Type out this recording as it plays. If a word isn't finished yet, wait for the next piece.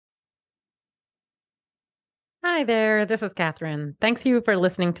Hi there, this is Catherine. Thanks you for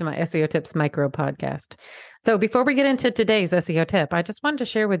listening to my SEO Tips micro podcast. So, before we get into today's SEO tip, I just wanted to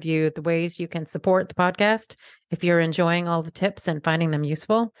share with you the ways you can support the podcast if you're enjoying all the tips and finding them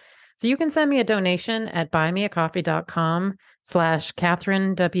useful. So, you can send me a donation at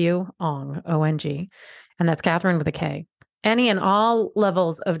buymeacoffee.com/Catherine W. Ong, O-N-G, and that's Catherine with a K. Any and all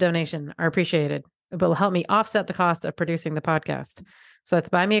levels of donation are appreciated. It will help me offset the cost of producing the podcast. So, that's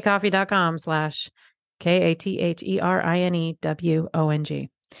buymeacoffee.com/KATHERINEWONG.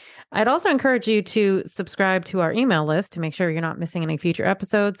 I'd also encourage you to subscribe to our email list to make sure you're not missing any future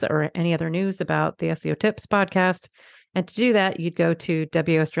episodes or any other news about the SEO Tips podcast. And to do that, you'd go to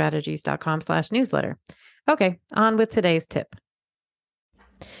wostrategies.com/newsletter. Okay, on with today's tip.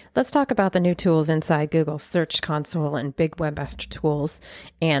 Let's talk about the new tools inside Google Search Console and Bing Webmaster Tools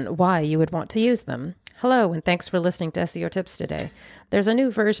and why you would want to use them. Hello, and thanks for listening to SEO Tips today. There's a new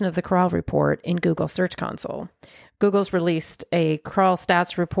version of the crawl report in Google Search Console. Google's released a crawl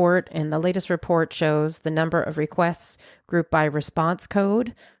stats report, and the latest report shows the number of requests grouped by response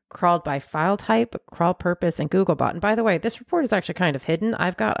code, crawled by file type, crawl purpose, and Googlebot. And by the way, this report is actually kind of hidden.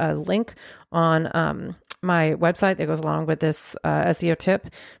 I've got a link on my website that goes along with this SEO tip,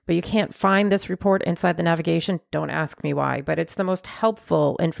 but you can't find this report inside the navigation. Don't ask me why, but it's the most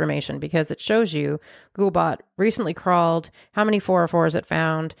helpful information because it shows you Googlebot recently crawled, how many 404s it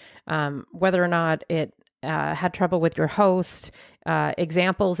found, whether or not it had trouble with your host,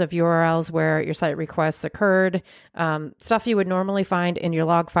 examples of URLs where your site requests occurred, stuff you would normally find in your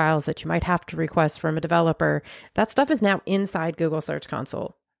log files that you might have to request from a developer. That stuff is now inside Google Search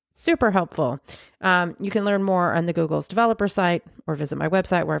Console. Super helpful. You can learn more on the Google's developer site or visit my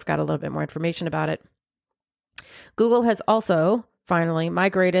website where I've got a little bit more information about it. Google has also finally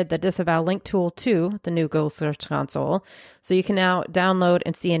migrated the disavow link tool to the new Google Search Console. So you can now download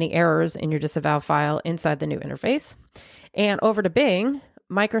and see any errors in your disavow file inside the new interface. And over to Bing,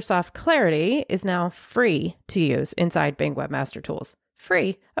 Microsoft Clarity is now free to use inside Bing Webmaster Tools.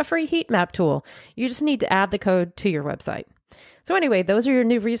 Free, a free heat map tool. You just need to add the code to your website. So anyway, those are your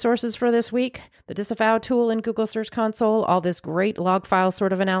new resources for this week. The disavow tool in Google Search Console, all this great log file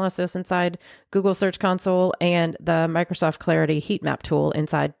sort of analysis inside Google Search Console, and the Microsoft Clarity heat map tool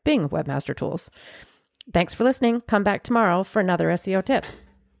inside Bing Webmaster Tools. Thanks for listening. Come back tomorrow for another SEO tip.